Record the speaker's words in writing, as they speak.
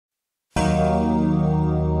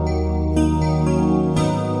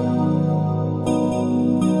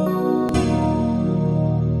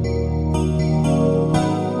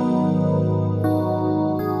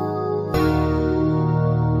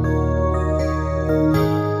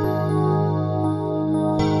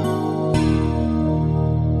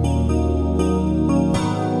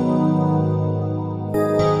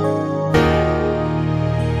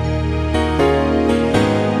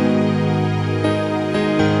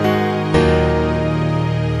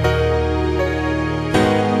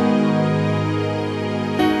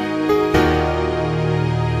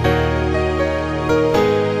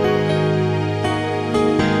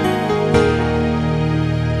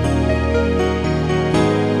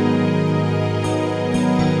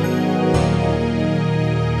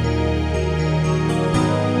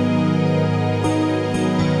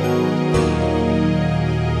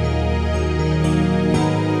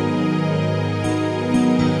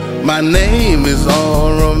My name is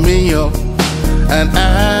Oranmiyan, and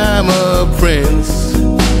I'm a prince.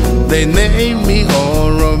 They named me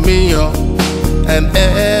Oranmiyan, and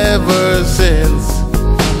ever since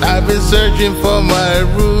I've been searching for my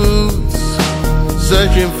roots,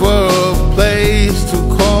 searching for a place to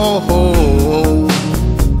call home.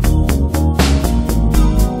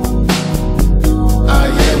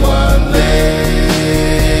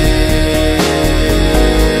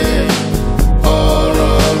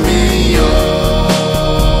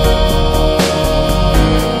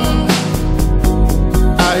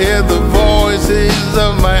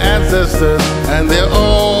 Of my ancestors, and they're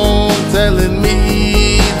all telling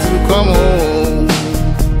me to come home.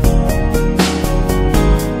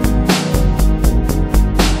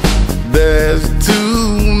 There's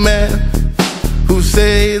two men who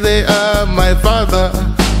say they are my father.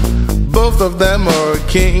 Both of them are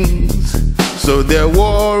kings, so they're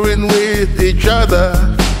warring with each other.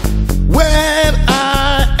 When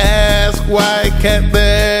I ask why can't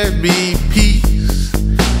there be peace,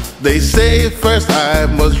 they say first I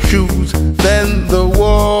must choose, then the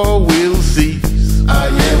war will cease. I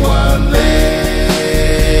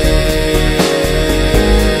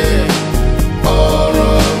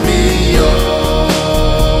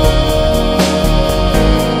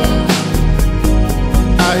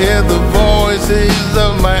hear the voices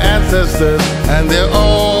of my ancestors, and they're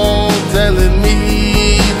all telling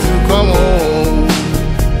me to come home.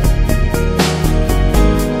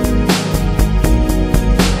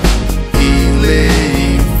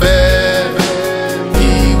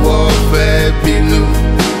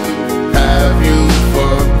 Have you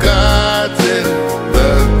forgotten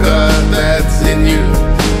the God that's in you?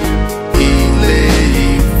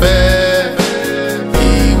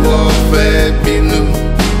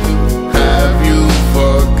 Have you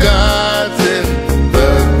forgotten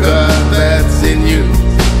the God that's in you?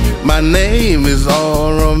 My name is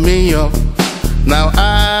Oranmiyan, now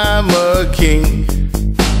I'm a king.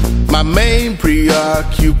 My main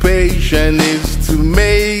preoccupation is to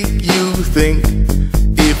make you think.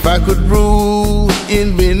 If I could rule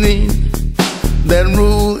in Benin, then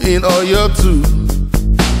rule in Oyo too.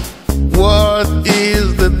 What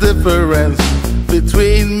is the difference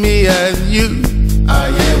between me and you?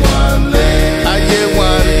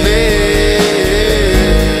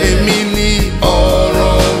 Èmi ni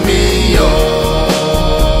Oranmiyan.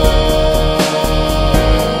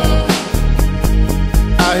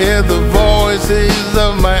 I hear the voices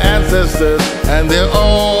of my ancestors, and they're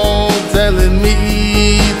all telling me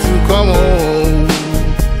to come home.